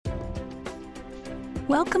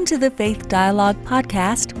Welcome to the Faith Dialogue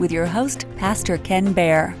podcast with your host, Pastor Ken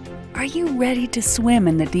Behr. Are you ready to swim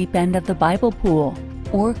in the deep end of the Bible pool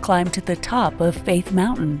or climb to the top of Faith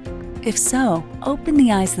Mountain? If so, open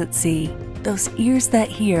the eyes that see, those ears that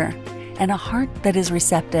hear, and a heart that is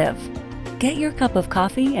receptive. Get your cup of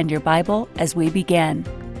coffee and your Bible as we begin.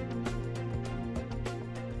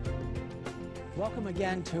 Welcome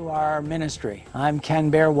again to our ministry. I'm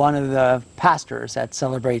Ken Behr, one of the pastors at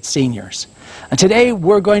Celebrate Seniors. And today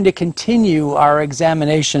we're going to continue our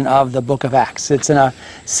examination of the book of Acts. It's in a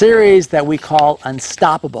series that we call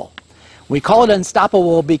Unstoppable. We call it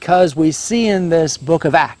Unstoppable because we see in this book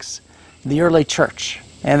of Acts the early church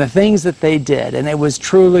and the things that they did, and it was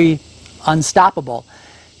truly unstoppable.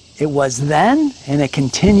 It was then, and it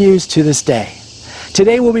continues to this day.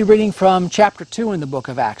 Today we'll be reading from chapter 2 in the book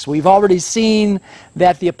of Acts. We've already seen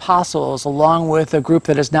that the apostles, along with a group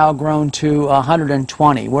that has now grown to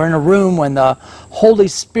 120, were in a room when the Holy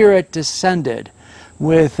Spirit descended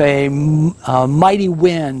with a mighty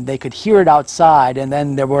wind. They could hear it outside, and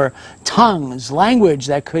then there were tongues, language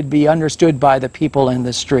that could be understood by the people in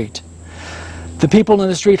the street. The people in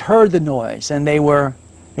the street heard the noise, and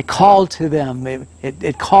it called to them,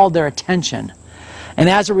 it called their attention. And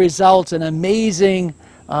as a result, an amazing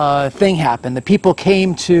thing happened. The people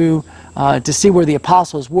came to see where the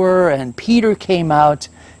apostles were, and Peter came out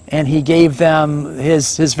and he gave them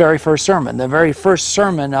his very first sermon, the very first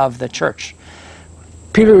sermon of the church.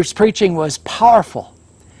 Peter's preaching was powerful,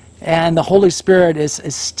 and the Holy Spirit is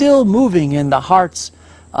still moving in the hearts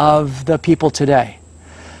of the people today.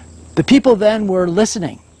 The people then were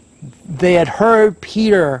listening. They had heard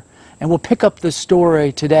Peter, and we'll pick up the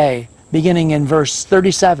story today, beginning in verse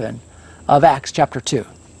 37 of Acts chapter 2.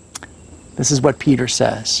 This is what Peter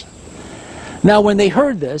says. Now when they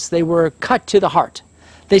heard this, they were cut to the heart.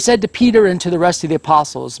 They said to Peter and to the rest of the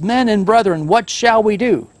apostles, "Men and brethren, what shall we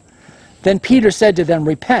do?" Then Peter said to them,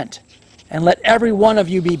 "Repent, and let every one of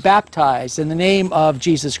you be baptized in the name of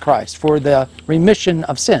Jesus Christ for the remission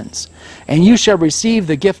of sins, and you shall receive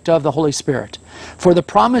the gift of the Holy Spirit. For the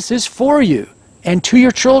promise is for you, and to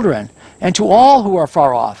your children, and to all who are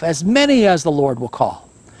far off, as many as the Lord will call."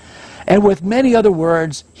 And with many other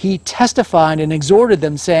words, he testified and exhorted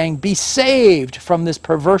them, saying, "Be saved from this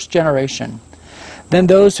perverse generation." Then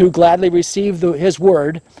those who gladly received his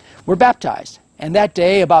word were baptized. And that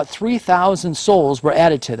day about 3,000 souls were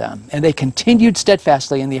added to them. And they continued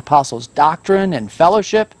steadfastly in the apostles' doctrine and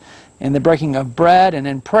fellowship, in the breaking of bread and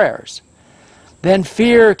in prayers. Then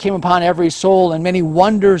fear came upon every soul, and many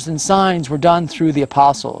wonders and signs were done through the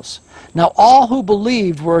apostles. Now all who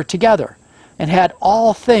believed were together, and had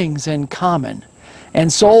all things in common,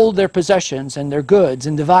 and sold their possessions and their goods,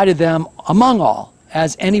 and divided them among all,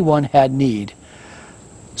 as anyone had need.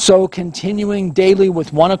 So continuing daily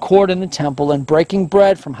with one accord in the temple, and breaking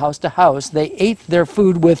bread from house to house, they ate their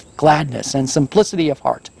food with gladness and simplicity of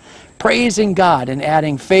heart, praising God and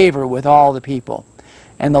adding favor with all the people.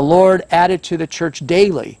 And the Lord added to the church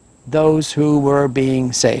daily those who were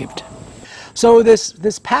being saved. So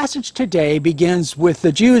this passage today begins with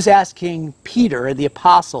the Jews asking Peter and the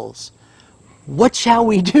apostles, "What shall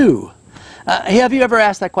we do?" Have you ever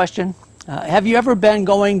asked that question? Have you ever been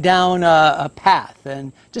going down a path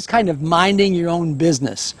and just kind of minding your own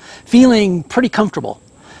business, feeling pretty comfortable?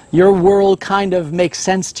 Your world kind of makes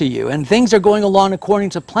sense to you, and things are going along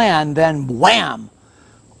according to plan, then wham!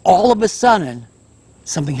 All of a sudden,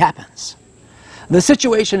 something happens. The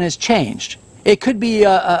situation has changed. It could be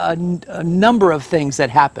a number of things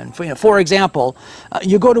that happen. For example,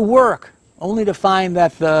 you go to work only to find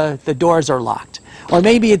that the doors are locked. Or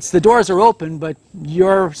maybe it's the doors are open, but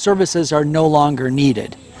your services are no longer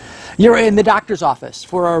needed. You're in the doctor's office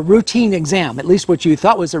for a routine exam, at least what you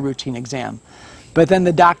thought was a routine exam. But then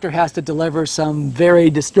the doctor has to deliver some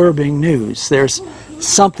very disturbing news. There's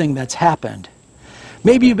something that's happened.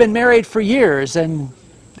 Maybe you've been married for years and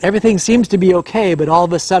everything seems to be okay, but all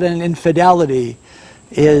of a sudden infidelity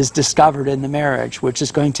is discovered in the marriage, which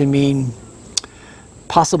is going to mean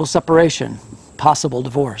possible separation, possible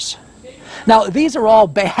divorce. Now, these are all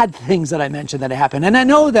bad things that I mentioned that happen, and I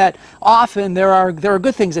know that often there are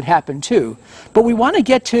good things that happen too. But we want to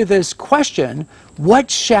get to this question: what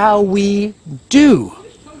shall we do?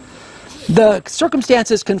 The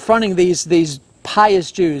circumstances confronting these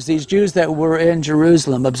pious Jews, these Jews that were in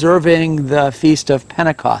Jerusalem observing the Feast of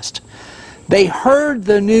Pentecost, they heard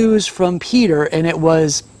the news from Peter, and it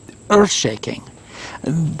was earth-shaking.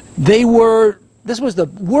 This was the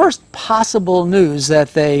worst possible news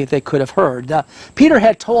that they could have heard. Peter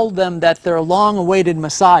had told them that their long-awaited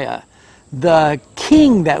Messiah, the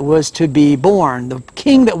king that was to be born, the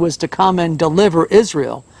king that was to come and deliver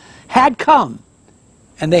Israel, had come.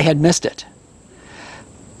 and they had missed it.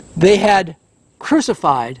 They had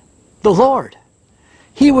crucified the Lord.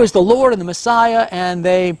 He was the Lord and the Messiah, and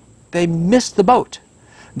they missed the boat.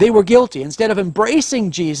 They were guilty. Instead of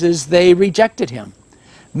embracing Jesus, they rejected him.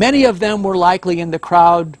 Many of them were likely in the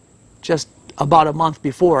crowd just about a month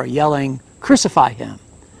before, yelling, "Crucify him!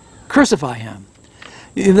 Crucify him!"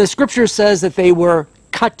 The scripture says that they were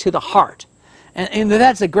cut to the heart. And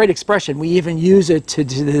that's a great expression. We even use it to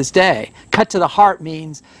this day. Cut to the heart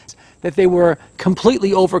means that they were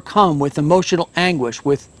completely overcome with emotional anguish,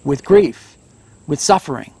 with grief, with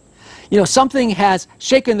suffering. You know, something has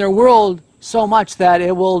shaken their world so much that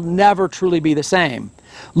it will never truly be the same.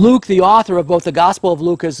 Luke, the author of both the Gospel of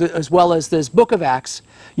Luke as well as this book of Acts,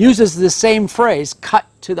 uses the same phrase, cut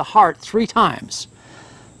to the heart, 3 times.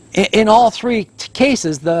 In all 3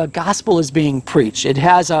 cases, the gospel is being preached. It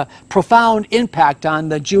has a profound impact on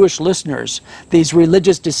the Jewish listeners, these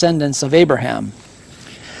religious descendants of Abraham.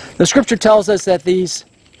 The scripture tells us that these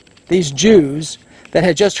Jews that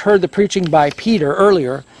had just heard the preaching by Peter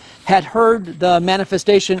earlier had heard the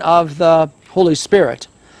manifestation of the Holy Spirit,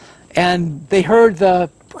 and they heard the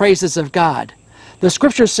praises of God. The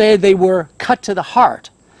scriptures say they were cut to the heart,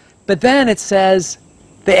 but then it says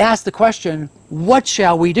they asked the question, what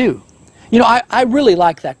shall we do? You know, I really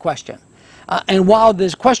like that question. And while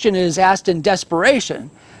this question is asked in desperation,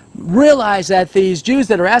 realize that these Jews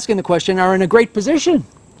that are asking the question are in a great position.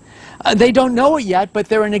 They don't know it yet, but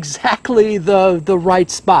they're in exactly the right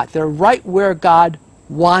spot. They're right where God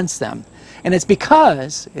wants them. And it's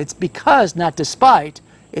because, not despite,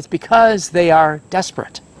 it's because they are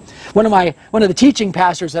desperate. One of the teaching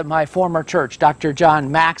pastors at my former church, Dr. John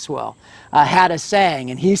Maxwell, had a saying,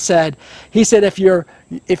 and he said if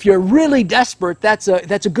you're really desperate, that's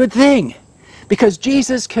a good thing, because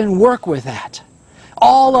Jesus can work with that.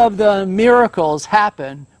 All of the miracles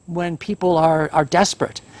happen when people are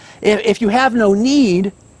desperate. If you have no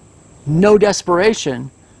need, no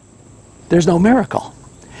desperation, there's no miracle.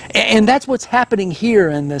 And that's what's happening here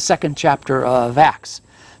in the 2nd chapter of Acts.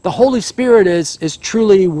 The Holy Spirit is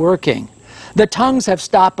truly working. The tongues have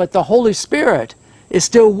stopped, but the Holy Spirit is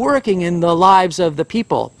still working in the lives of the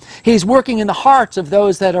people. He's working in the hearts of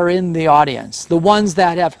those that are in the audience, the ones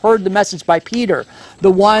that have heard the message by Peter,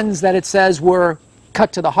 the ones that it says were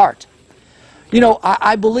cut to the heart. You know,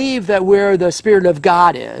 I believe that where the Spirit of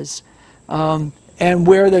God is, and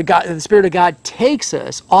where the Spirit of God takes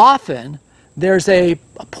us, often there's a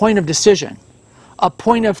point of decision, a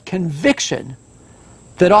point of conviction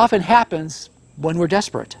that often happens when we're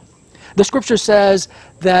desperate. The scripture says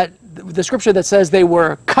that the scripture that says they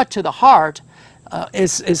were cut to the heart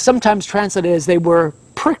is sometimes translated as they were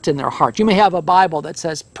pricked in their heart. You may have a Bible that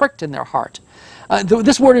says pricked in their heart.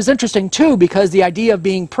 This word is interesting too, because the idea of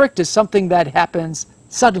being pricked is something that happens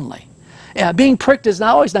suddenly. Being pricked is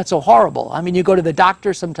always not so horrible. I mean, you go to the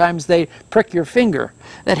doctor, sometimes they prick your finger.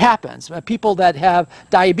 That happens. People that have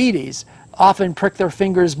diabetes often prick their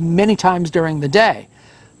fingers many times during the day.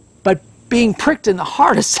 But being pricked in the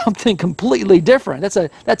heart is something completely different.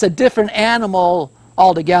 That's a different animal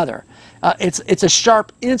altogether. It's a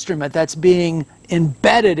sharp instrument that's being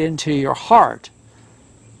embedded into your heart.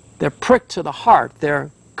 They're pricked to the heart.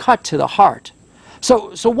 They're cut to the heart.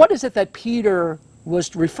 So what is it that Peter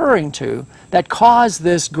was referring to that caused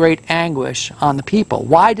this great anguish on the people?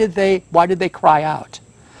 Why did they cry out?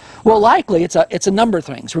 Well, likely it's a number of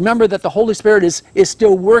things. Remember that the Holy Spirit is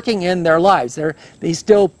still working in their lives. He's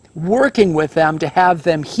still working with them to have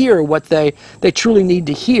them hear what they truly need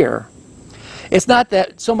to hear. It's not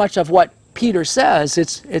that so much of what Peter says,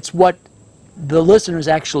 it's what the listeners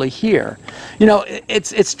actually hear. You know,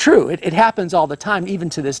 it's true. It happens all the time, even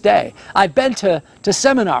to this day. I've been to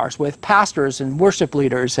seminars with pastors and worship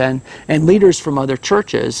leaders and leaders from other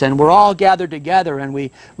churches, and we're all gathered together, and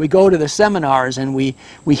we go to the seminars, and we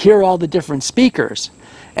hear all the different speakers.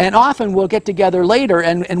 And often we'll get together later,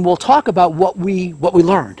 and we'll talk about what we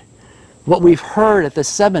learned, what we've heard at the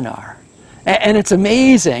seminar. And it's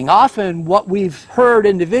amazing. Often what we've heard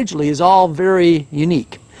individually is all very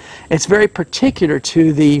unique. It's very particular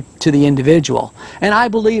to the individual. And I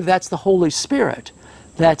believe that's the Holy Spirit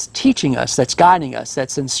that's teaching us, that's guiding us,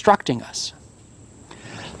 that's instructing us.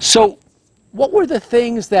 So what were the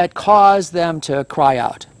things that caused them to cry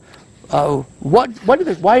out? Why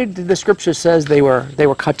did the scripture says they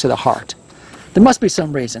were cut to the heart? There must be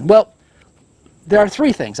some reason. Well, there are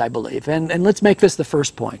 3 things, I believe, and let's make this the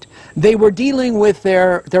first point. They were dealing with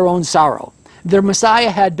their own sorrow. Their Messiah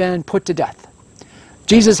had been put to death.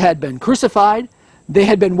 Jesus had been crucified. They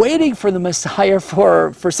had been waiting for the Messiah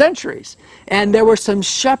for centuries. And there were some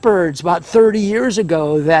shepherds about 30 years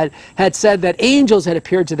ago that had said that angels had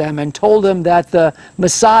appeared to them and told them that the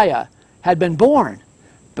Messiah had been born.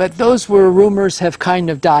 But those rumors have kind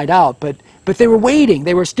of died out. But they were waiting.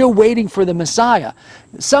 They were still waiting for the Messiah.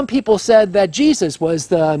 Some people said that Jesus was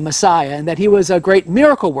the Messiah and that he was a great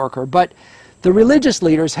miracle worker. But the religious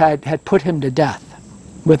leaders had put him to death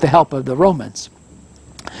with the help of the Romans.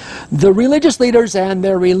 The religious leaders and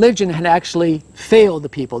their religion had actually failed the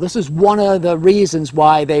people. This is one of the reasons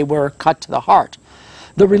why they were cut to the heart.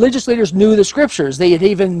 The religious leaders knew the scriptures. They had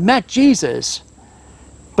even met Jesus.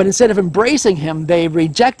 But instead of embracing him, they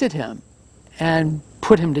rejected him and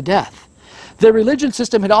put him to death. The religion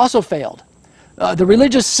system had also failed. The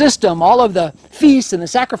religious system, all of the feasts and the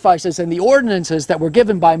sacrifices and the ordinances that were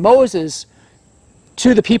given by Moses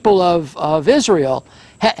to the people of Israel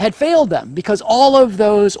had failed them, because all of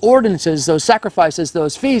those ordinances, those sacrifices,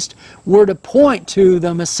 those feasts were to point to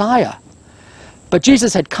the Messiah. But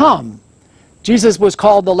Jesus had come. Jesus was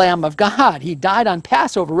called the Lamb of God. He died on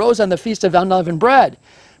Passover, rose on the Feast of Unleavened Bread.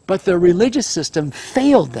 But the religious system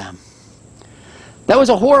failed them. That was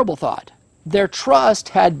a horrible thought. Their trust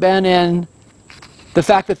had been in the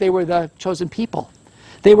fact that they were the chosen people.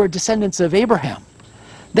 They were descendants of Abraham.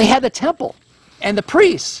 They had the temple and the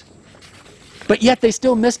priests, but yet they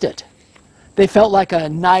still missed it. They felt like a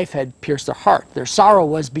knife had pierced their heart. Their sorrow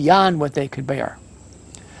was beyond what they could bear.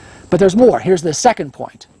 But there's more. Here's the second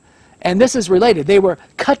point. And this is related. They were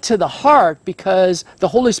cut to the heart because the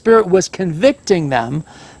Holy Spirit was convicting them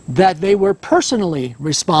that they were personally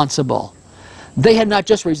responsible. They had not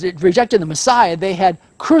just rejected the Messiah, they had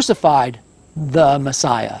crucified the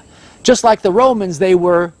Messiah. Just like the Romans, they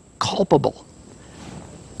were culpable.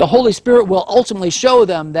 The Holy Spirit will ultimately show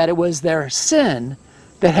them that it was their sin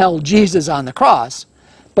that held Jesus on the cross,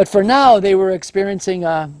 but for now they were experiencing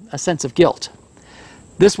a sense of guilt.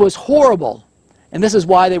 This was horrible, and this is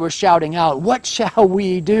why they were shouting out, "What shall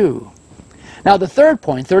we do?" Now the third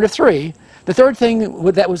point, third of three, the third thing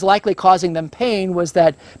that was likely causing them pain was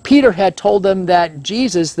that Peter had told them that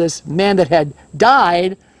Jesus, this man that had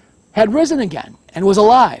died, had risen again and was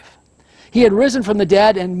alive. He had risen from the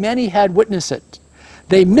dead, and many had witnessed it.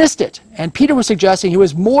 They missed it, and Peter was suggesting, he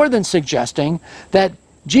was more than suggesting, that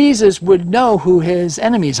Jesus would know who his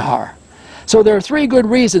enemies are. So there are three good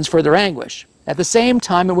reasons for their anguish. At the same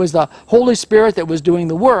time, it was the Holy Spirit that was doing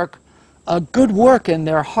the work, a good work in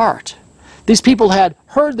their heart. These people had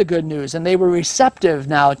heard the good news, and they were receptive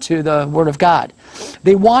now to the Word of God.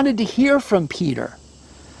 They wanted to hear from Peter.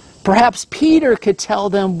 Perhaps Peter could tell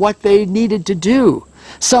them what they needed to do,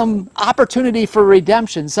 some opportunity for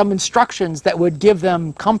redemption, some instructions that would give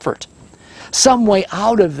them comfort, some way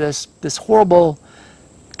out of this horrible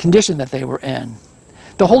condition that they were in.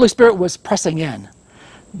 The Holy Spirit was pressing in.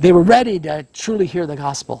 They were ready to truly hear the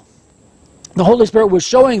gospel. The Holy Spirit was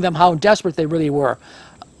showing them how desperate they really were.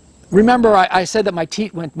 Remember, I said that my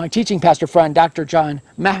teaching pastor friend, Dr. John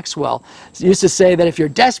Maxwell, used to say that if you're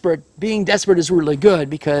desperate, being desperate is really good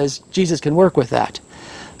because Jesus can work with that.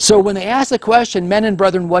 So when they asked the question, "Men and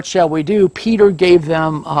brethren, what shall we do?" Peter gave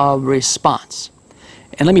them a response.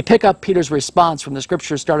 And let me pick up Peter's response from the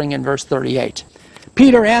scripture starting in verse 38.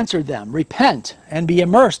 Peter answered them, "Repent and be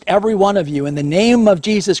immersed, every one of you, in the name of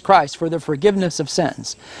Jesus Christ for the forgiveness of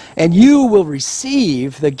sins, and you will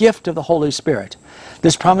receive the gift of the Holy Spirit.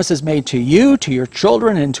 This promise is made to you, to your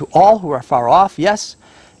children, and to all who are far off, yes,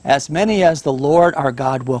 as many as the Lord our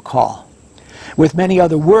God will call." With many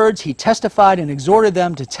other words, he testified and exhorted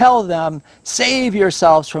them to tell them, "Save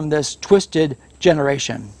yourselves from this twisted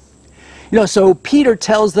generation." So Peter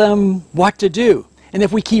tells them what to do. And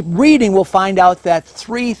if we keep reading, we'll find out that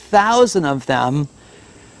 3,000 of them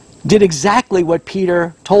did exactly what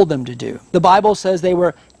Peter told them to do. The Bible says they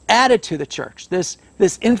were added to the church, this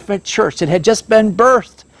infant church that had just been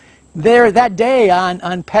birthed there that day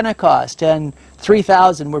on Pentecost, and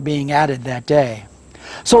 3,000 were being added that day.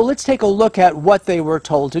 So let's take a look at what they were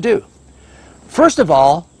told to do. First of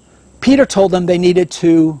all, Peter told them they needed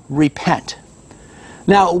to repent.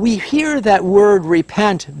 Now, we hear that word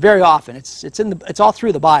repent very often. It's all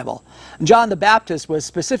through the Bible. John the Baptist was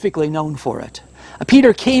specifically known for it.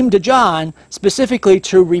 Peter came to John specifically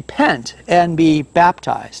to repent and be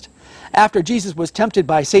baptized. After Jesus was tempted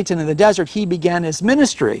by Satan in the desert, he began his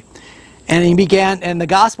ministry. And the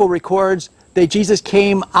gospel records that Jesus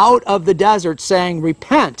came out of the desert saying,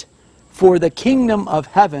 "Repent, for the kingdom of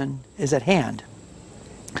heaven is at hand."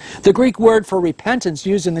 The Greek word for repentance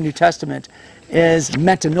used in the New Testament is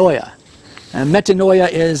metanoia. And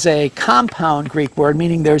metanoia is a compound Greek word,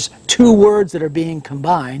 meaning there's two words that are being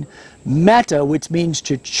combined. Meta, which means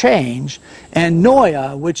to change, and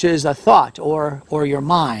noia, which is a thought or your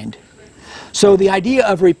mind. So the idea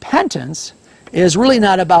of repentance is really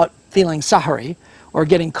not about feeling sorry or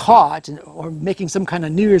getting caught or making some kind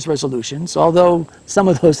of New Year's resolutions, although some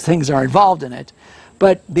of those things are involved in it.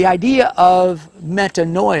 But the idea of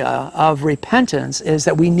metanoia, of repentance, is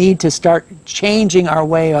that we need to start changing our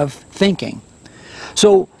way of thinking.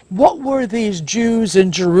 So what were these Jews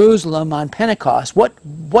in Jerusalem on Pentecost? What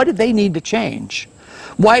did they need to change?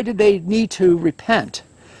 Why did they need to repent?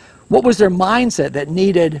 What was their mindset that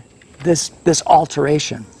needed this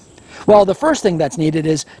alteration? Well, the first thing that's needed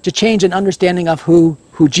is to change an understanding of who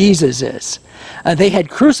Jesus is. They had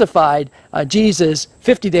crucified Jesus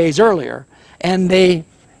 50 days earlier, and they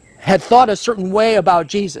had thought a certain way about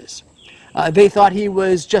Jesus. They thought he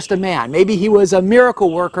was just a man. Maybe he was a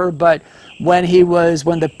miracle worker, but when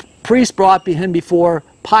the priest brought him before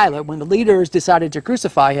Pilate, when the leaders decided to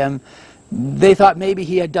crucify him, they thought maybe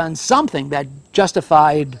he had done something that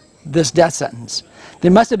justified this death sentence.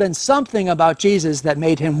 There must have been something about Jesus that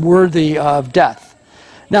made him worthy of death.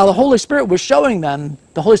 Now the Holy Spirit was showing them,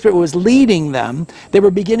 the Holy Spirit was leading them. They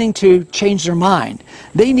were beginning to change their mind.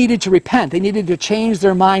 They needed to repent. They needed to change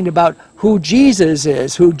their mind about who Jesus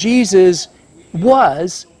is, who Jesus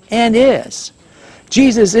was and is.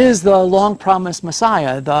 Jesus is the long-promised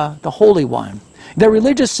Messiah, the Holy One. Their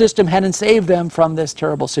religious system hadn't saved them from this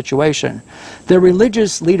terrible situation. Their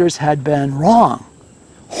religious leaders had been wrong,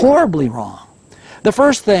 horribly wrong. The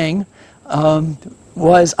first thing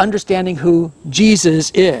was understanding who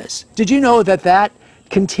Jesus is. Did you know that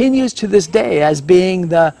continues to this day as being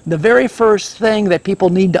the very first thing that people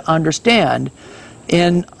need to understand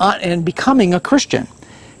in becoming a Christian?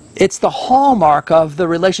 It's the hallmark of the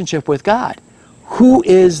relationship with God. Who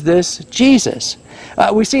is this Jesus?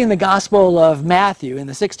 We see in the Gospel of Matthew, in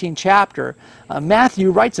the 16th chapter,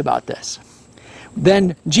 Matthew writes about this.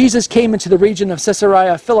 Then Jesus came into the region of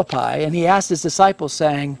Caesarea Philippi, and he asked his disciples,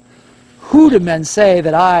 saying, "Who do men say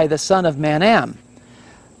that I, the Son of Man, am?"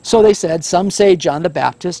 So they said, "Some say John the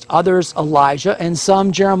Baptist, others Elijah, and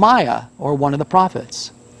some Jeremiah, or one of the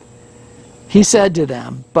prophets." He said to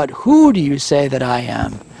them, "But who do you say that I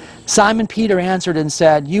am?" Simon Peter answered and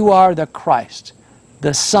said, "You are the Christ,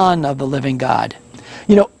 the Son of the living God."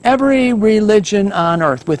 You know, every religion on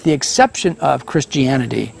earth, with the exception of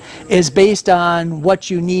Christianity, is based on what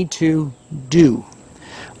you need to do.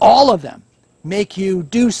 All of them make you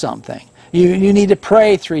do something. You need to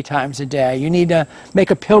pray 3 times a day. You need to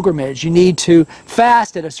make a pilgrimage. You need to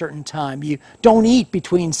fast at a certain time. You don't eat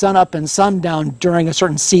between sunup and sundown during a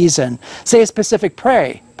certain season. Say a specific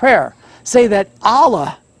prayer. Say that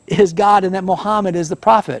Allah is God and that Muhammad is the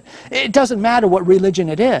prophet. It doesn't matter what religion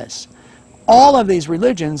it is. All of these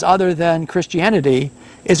religions, other than Christianity,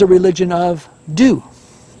 is a religion of do.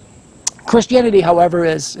 Christianity, however,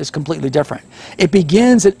 is completely different. It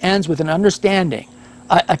begins and ends with an understanding,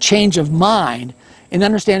 a change of mind in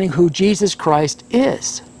understanding who Jesus Christ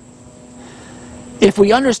is. If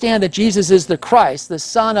we understand that Jesus is the Christ, the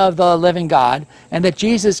Son of the living God, and that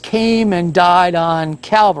Jesus came and died on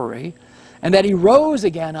Calvary, and that he rose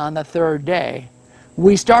again on the 3rd day,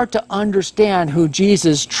 we start to understand who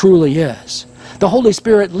Jesus truly is. The Holy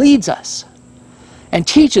Spirit leads us and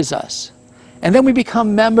teaches us, and then we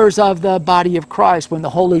become members of the body of Christ when the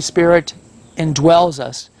Holy Spirit indwells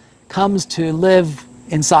us, comes to live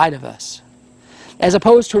inside of us. As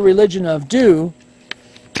opposed to a religion of do,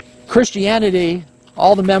 Christianity,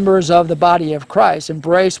 all the members of the body of Christ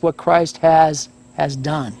embrace what Christ has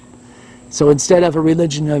done. So instead of a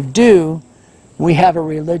religion of do, we have a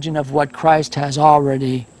religion of what Christ has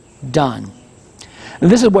already done. And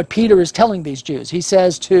this is what Peter is telling these Jews. He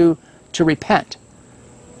says to repent,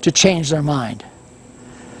 to change their mind.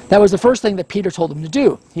 That was the first thing that Peter told them to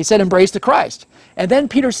do. He said, embrace the Christ. And then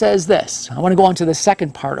Peter says this. I want to go on to the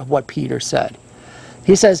second part of what Peter said.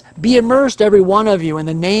 He says, be immersed, every one of you, in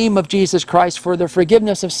the name of Jesus Christ for the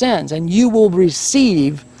forgiveness of sins, and you will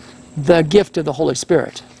receive the gift of the Holy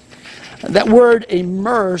Spirit. That word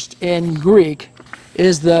immersed in Greek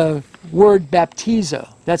is the word baptizo.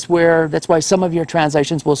 That's why some of your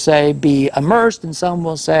translations will say be immersed and some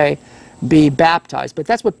will say be baptized. But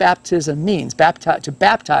that's what baptism means. To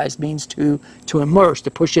baptize means to immerse,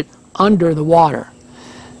 to push it under the water.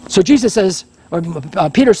 So Jesus says, or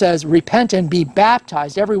Peter says, repent and be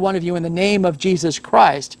baptized, every one of you, in the name of Jesus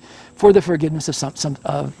Christ for the forgiveness of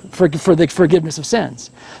for the forgiveness of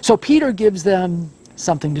sins. So Peter gives them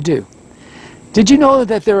something to do. Did you know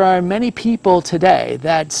that there are many people today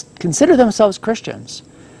that consider themselves Christians,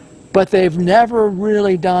 but they've never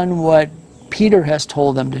really done what Peter has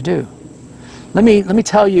told them to do. Let me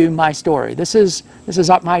tell you my story. This is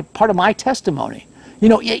my part of my testimony. You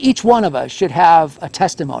know, each one of us should have a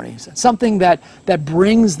testimony, something that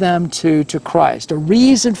brings them to Christ, a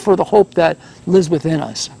reason for the hope that lives within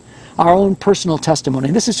us, our own personal testimony.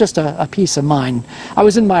 This is just a piece of mine. I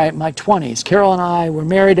was in my 20s. Carol and I were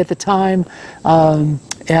married at the time,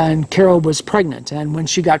 and Carol was pregnant. And when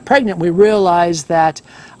she got pregnant, we realized that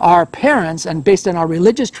our parents, and based on our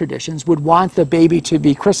religious traditions, would want the baby to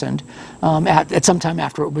be christened at some time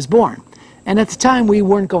after it was born. And at the time, we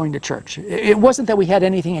weren't going to church. It wasn't that we had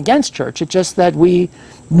anything against church. It's just that we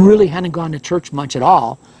really hadn't gone to church much at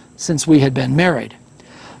all since we had been married.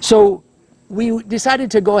 So we decided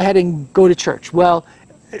to go ahead and go to church. Well,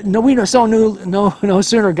 no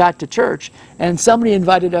sooner got to church, and somebody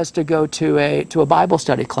invited us to go to a Bible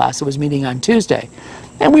study class that was meeting on Tuesday.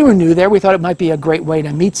 And we were new there. We thought it might be a great way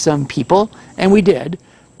to meet some people, and we did.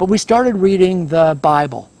 But we started reading the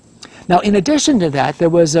Bible. Now, in addition to that, there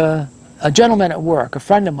was a gentleman at work, a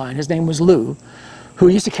friend of mine, his name was Lou, who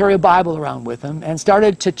used to carry a Bible around with him and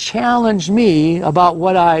started to challenge me about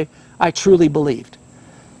what I truly believed,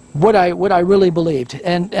 what I really believed.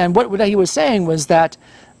 And what he was saying was that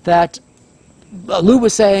Lou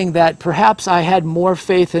was saying that perhaps I had more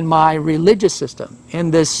faith in my religious system,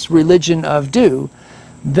 in this religion of do,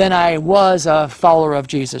 than I was a follower of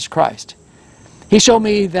Jesus Christ. He showed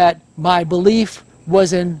me that my belief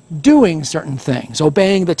was in doing certain things,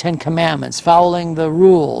 obeying the Ten Commandments, following the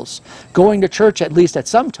rules, going to church at least at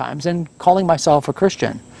some times, and calling myself a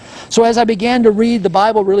Christian. So as I began to read the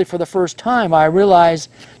Bible really for the first time, I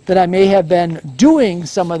realized that I may have been doing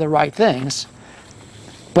some of the right things,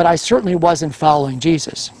 but I certainly wasn't following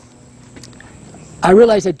Jesus. I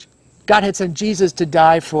realized that God had sent Jesus to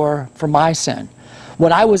die for my sin.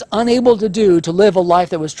 What I was unable to do to live a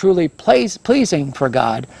life that was truly pleasing for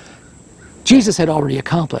God, Jesus had already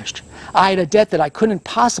accomplished. I had a debt that I couldn't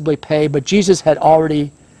possibly pay, but Jesus had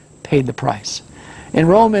already paid the price. In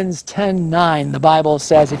Romans 10:9, the Bible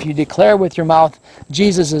says, if you declare with your mouth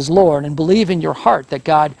Jesus is Lord and believe in your heart that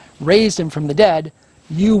God raised him from the dead,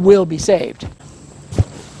 you will be saved.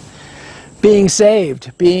 Being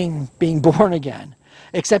saved, being born again,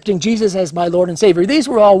 accepting Jesus as my Lord and Savior. These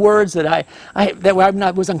were all words that I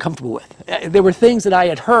was uncomfortable with. They were things that I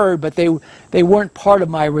had heard, but they weren't part of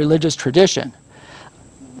my religious tradition.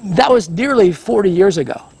 That was nearly 40 years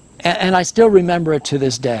ago, and I still remember it to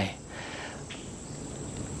this day.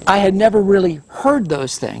 I had never really heard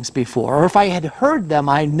those things before, or if I had heard them,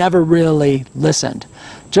 I never really listened.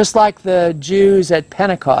 Just like the Jews at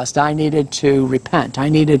Pentecost, I needed to repent. I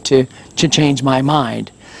needed to change my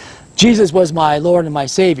mind. Jesus was my Lord and my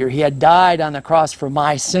Savior. He had died on the cross for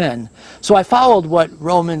my sin. So I followed what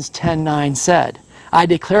Romans 10:9 said. I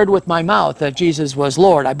declared with my mouth that Jesus was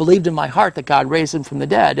Lord. I believed in my heart that God raised him from the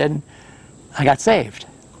dead, and I got saved.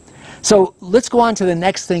 So let's go on to the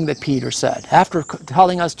next thing that Peter said. After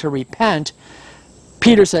telling us to repent,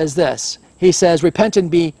 Peter says this. He says, repent and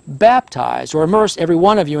be baptized, or immerse every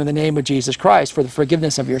one of you in the name of Jesus Christ for the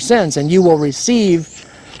forgiveness of your sins, and you will receive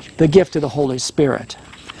the gift of the Holy Spirit.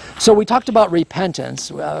 So we talked about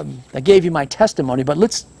repentance. I gave you my testimony, but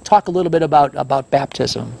let's talk a little bit about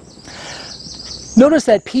baptism. Notice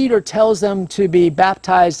that Peter tells them to be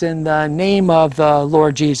baptized in the name of the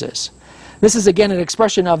Lord Jesus. This is again an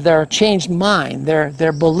expression of their changed mind,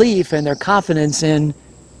 their belief and their confidence in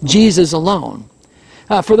Jesus alone.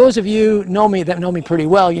 For those of you that know me pretty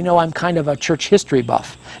well, you know I'm kind of a church history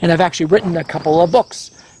buff, and I've actually written a couple of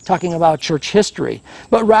books talking about church history.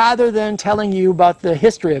 But rather than telling you about the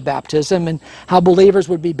history of baptism and how believers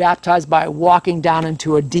would be baptized by walking down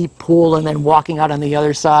into a deep pool and then walking out on the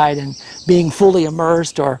other side and being fully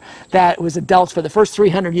immersed, or that it was adults for the first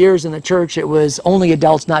 300 years in the church, it was only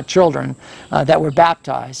adults, not children, that were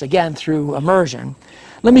baptized, again through immersion.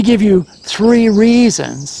 Let me give you 3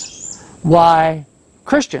 reasons why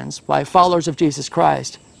Christians, why followers of Jesus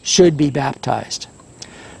Christ, should be baptized.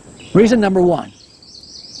 Reason number 1.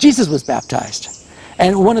 Jesus was baptized.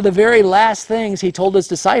 And one of the very last things he told his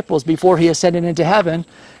disciples before he ascended into heaven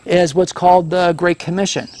is what's called the Great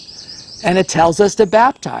Commission. And it tells us to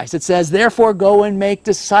baptize. It says, therefore go and make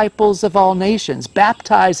disciples of all nations,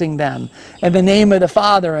 baptizing them in the name of the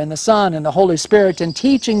Father and the Son and the Holy Spirit, and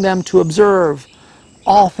teaching them to observe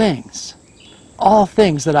all things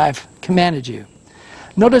that I've commanded you.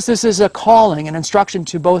 Notice this is a calling, an instruction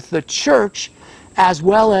to both the church as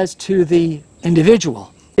well as to the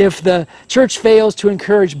individual. If the church fails to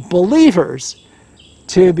encourage believers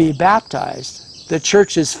to be baptized, the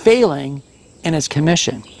church is failing in its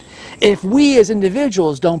commission. If we as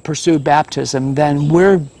individuals don't pursue baptism, then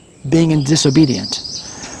we're being disobedient.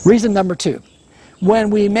 Reason number 2, when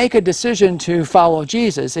we make a decision to follow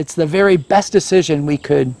Jesus, it's the very best decision we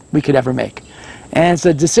could ever make. And it's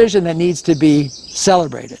a decision that needs to be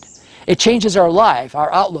celebrated. It changes our life,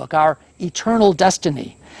 our outlook, our eternal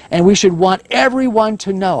destiny. And we should want everyone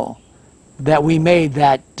to know that we made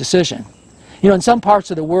that decision. You know, in some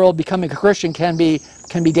parts of the world, becoming a Christian can be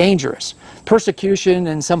dangerous. Persecution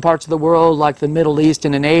in some parts of the world, like the Middle East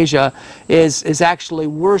and in Asia, is actually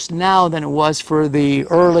worse now than it was for the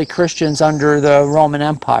early Christians under the Roman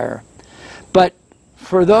Empire. But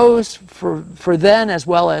for those, for then as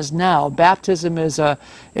well as now, baptism is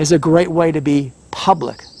a great way to be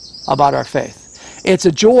public about our faith. It's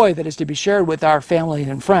a joy that is to be shared with our family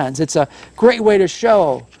and friends. It's a great way to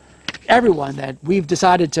show everyone that we've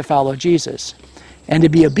decided to follow Jesus and to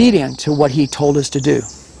be obedient to what he told us to do.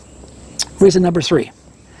 Reason number 3.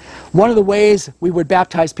 One of the ways we would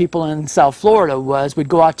baptize people in South Florida was we'd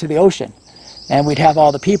go out to the ocean and we'd have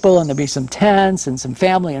all the people and there'd be some tents and some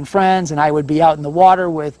family and friends, and I would be out in the water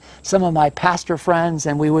with some of my pastor friends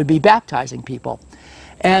and we would be baptizing people.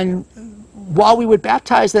 And while we would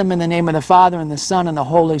baptize them in the name of the Father and the Son and the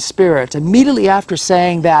Holy Spirit, immediately after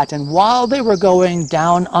saying that, and while they were going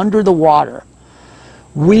down under the water,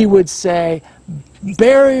 we would say,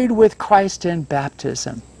 buried with Christ in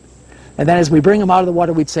baptism. And then as we bring them out of the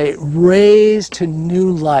water, we'd say, raised to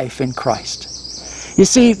new life in Christ. You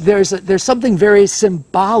see, there's something very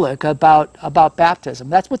symbolic about baptism.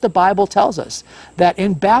 That's what the Bible tells us, that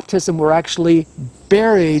in baptism we're actually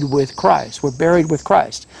buried with Christ. We're buried with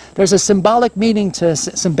Christ. There's a symbolic meaning to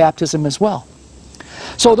some baptism as well.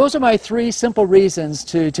 So those are my 3 simple reasons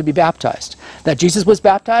to be baptized. That Jesus was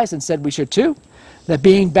baptized and said we should too. That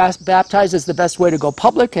being baptized is the best way to go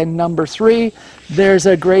public. And number 3, there's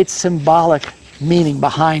a great symbolic meaning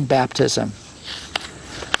behind baptism.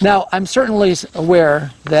 Now, I'm certainly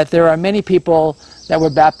aware that there are many people that were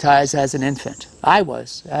baptized as an infant. I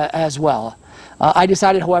was as well. I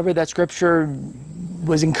decided, however, that Scripture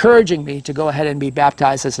was encouraging me to go ahead and be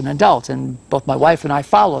baptized as an adult, and both my wife and I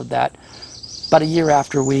followed that about a year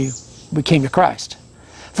after we came to Christ.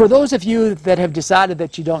 For those of you that have decided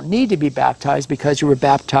that you don't need to be baptized because you were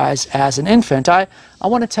baptized as an infant, I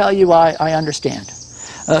want to tell you I understand.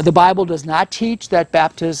 The Bible does not teach that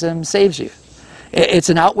baptism saves you. It's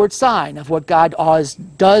an outward sign of what God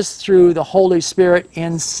does through the Holy Spirit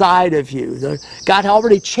inside of you. God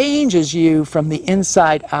already changes you from the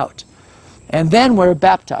inside out. And then we're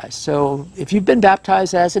baptized. So if you've been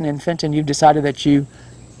baptized as an infant and you've decided that you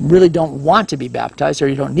really don't want to be baptized or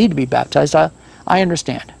you don't need to be baptized, I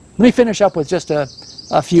understand. Let me finish up with just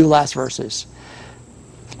a few last verses.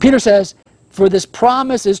 Peter says, "For this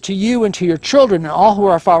promise is to you and to your children and all who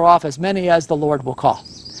are far off, as many as the Lord will call."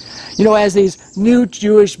 You know, as these new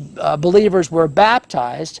Jewish believers were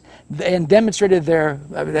baptized and demonstrated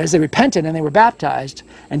as they repented and they were baptized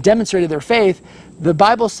and demonstrated their faith, the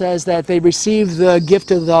Bible says that they received the gift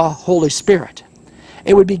of the Holy Spirit.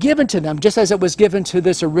 It would be given to them just as it was given to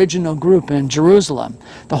this original group in Jerusalem.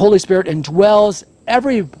 The Holy Spirit indwells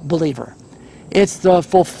every believer. It's the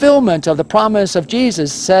fulfillment of the promise of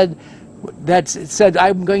Jesus said,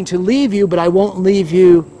 "I'm going to leave you, but I won't leave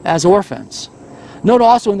you as orphans." Note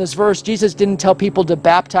also in this verse, Jesus didn't tell people to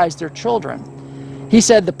baptize their children. He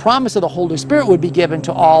said the promise of the Holy Spirit would be given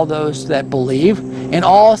to all those that believe in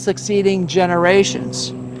all succeeding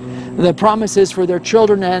generations. The promise is for their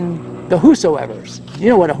children and the whosoevers. You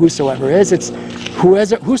know what a whosoever is. It's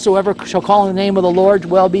whosoever shall call on the name of the Lord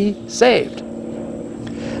will be saved.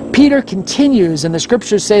 Peter continues, and the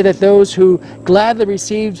scriptures say that those who gladly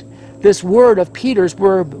received this word of Peter's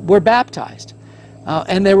were baptized.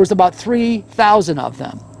 And there was about 3,000 of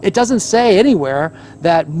them. It doesn't say anywhere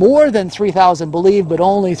that more than 3,000 believed, but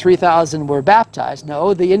only 3,000 were baptized.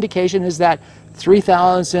 No, the indication is that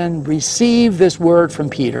 3,000 received this word from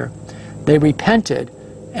Peter. They repented,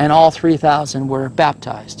 and all 3,000 were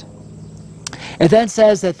baptized. It then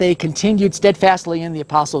says that they continued steadfastly in the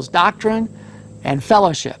apostles' doctrine and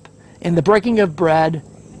fellowship, in the breaking of bread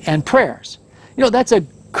and prayers. You know, that's a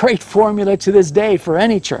great formula to this day for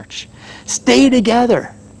any church. Stay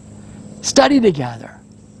together, study together,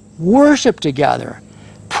 worship together,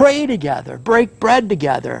 pray together, break bread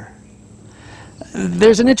together.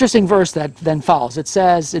 There's an interesting verse that then follows. It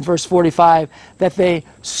says in verse 45 that they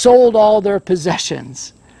sold all their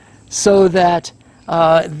possessions so that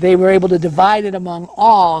they were able to divide it among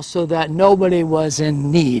all so that nobody was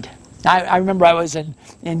in need. I remember I was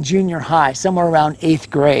in junior high, somewhere around 8th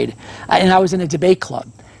grade, and I was in a debate club.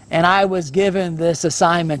 And I was given this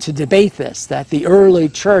assignment to debate this, that the early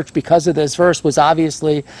church, because of this verse, was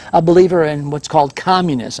obviously a believer in what's called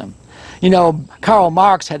communism. You know, Karl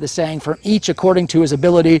Marx had the saying, from each according to his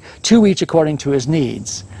ability, to each according to his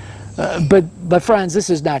needs. But friends, this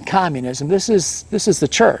is not communism. This is the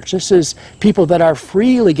church. This is people that are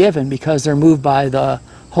freely given because they're moved by the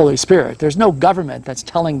Holy Spirit. There's no government that's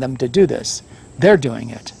telling them to do this. They're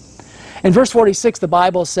doing it. In verse 46, the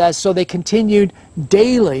Bible says, so they continued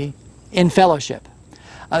daily in fellowship.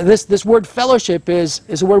 This word fellowship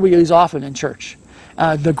is a word we use often in church.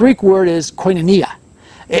 The Greek word is koinonia.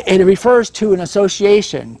 It refers to an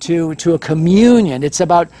association, to a communion. It's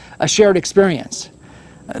about a shared experience.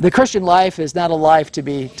 The Christian life is not a life to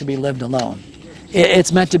be lived alone.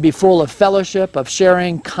 It's meant to be full of fellowship, of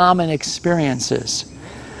sharing common experiences.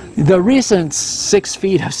 The recent 6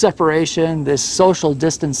 feet of separation, this social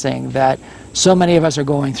distancing that so many of us are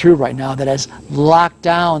going through right now, that has locked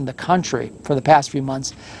down the country for the past few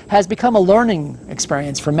months, has become a learning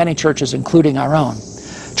experience for many churches, including our own.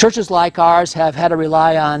 Churches like ours have had to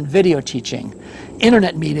rely on video teaching,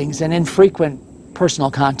 internet meetings, and infrequent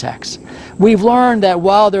personal contacts. We've learned that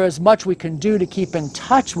while there is much we can do to keep in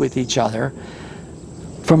touch with each other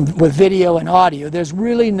with video and audio, there's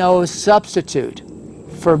really no substitute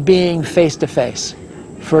for being face-to-face,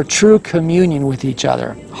 for true communion with each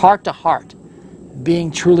other, heart to heart,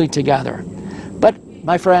 being truly together. But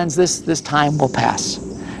my friends, this time will pass.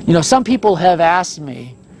 You know, some people have asked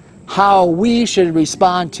me how we should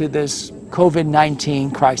respond to this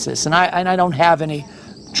COVID-19 crisis, and I don't have any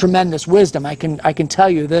tremendous wisdom. I can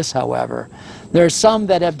tell you this, however. There are some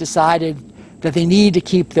that have decided that they need to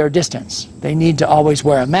keep their distance. They need to always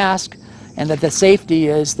wear a mask, and that the safety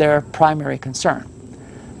is their primary concern.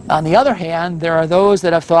 On the other hand, there are those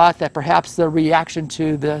that have thought that perhaps the reaction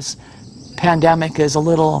to this pandemic is a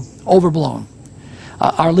little overblown.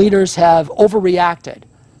 Our leaders have overreacted,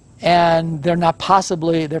 and they're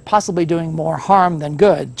possibly doing more harm than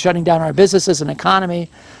good, shutting down our businesses and economy,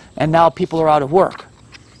 and now people are out of work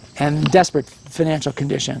and desperate financial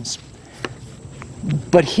conditions.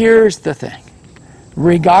 But here's the thing.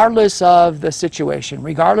 Regardless of the situation,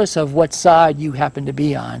 regardless of what side you happen to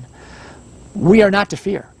be on, we are not to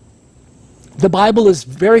fear. The Bible is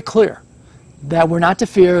very clear that we're not to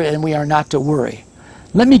fear and we are not to worry.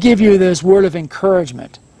 Let me give you this word of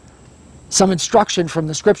encouragement, some instruction from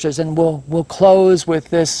the Scriptures, and we'll close with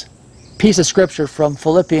this piece of Scripture from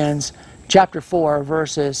Philippians chapter 4,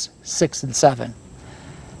 verses 6 and 7.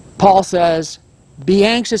 Paul says, "Be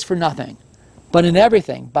anxious for nothing, but in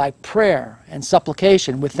everything, by prayer and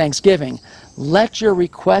supplication with thanksgiving, let your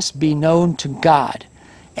requests be known to God,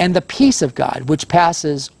 and the peace of God, which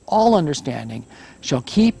passes all understanding, shall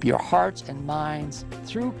keep your hearts and minds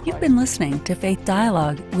through Christ." You've been listening to Faith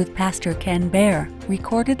Dialogue with Pastor Ken Behr,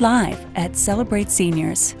 recorded live at Celebrate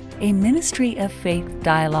Seniors, a ministry of Faith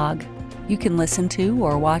Dialogue. You can listen to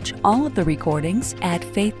or watch all of the recordings at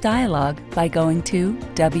Faith Dialogue by going to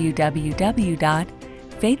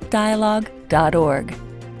www.faithdialogue.org.